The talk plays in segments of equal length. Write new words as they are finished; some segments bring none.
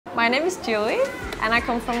My name is Julie and I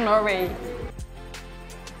come from Norway.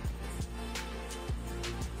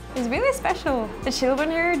 It's really special. The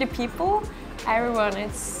children here, the people, everyone.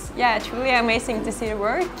 It's truly amazing to see the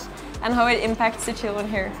work and how it impacts the children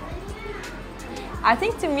here. I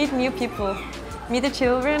think to meet new people, meet the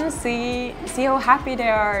children, see how happy they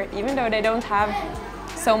are, even though they don't have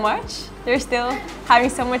so much. They're still having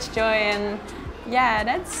so much joy, and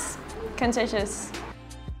that's contagious.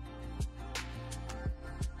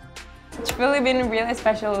 It's really been really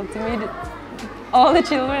special to meet all the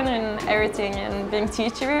children and everything, and being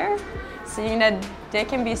teacher here, seeing that they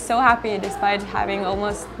can be so happy despite having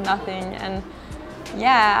almost nothing. And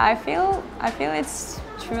I feel it's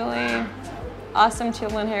truly awesome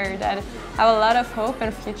children here that have a lot of hope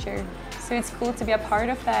and future. So it's cool to be a part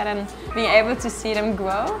of that and being able to see them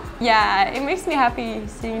grow. It makes me happy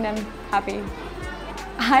seeing them happy.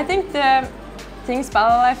 I think the things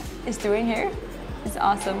BaliLife is doing here is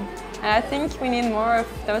awesome. And I think we need more of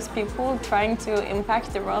those people trying to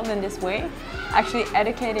impact the world in this way, actually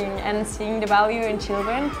educating and seeing the value in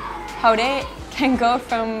children, how they can go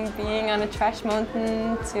from being on a trash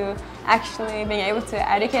mountain to actually being able to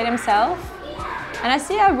educate themselves. And I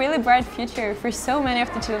see a really bright future for so many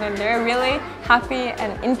of the children. They're really happy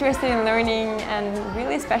and interested in learning, and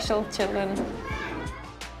really special children.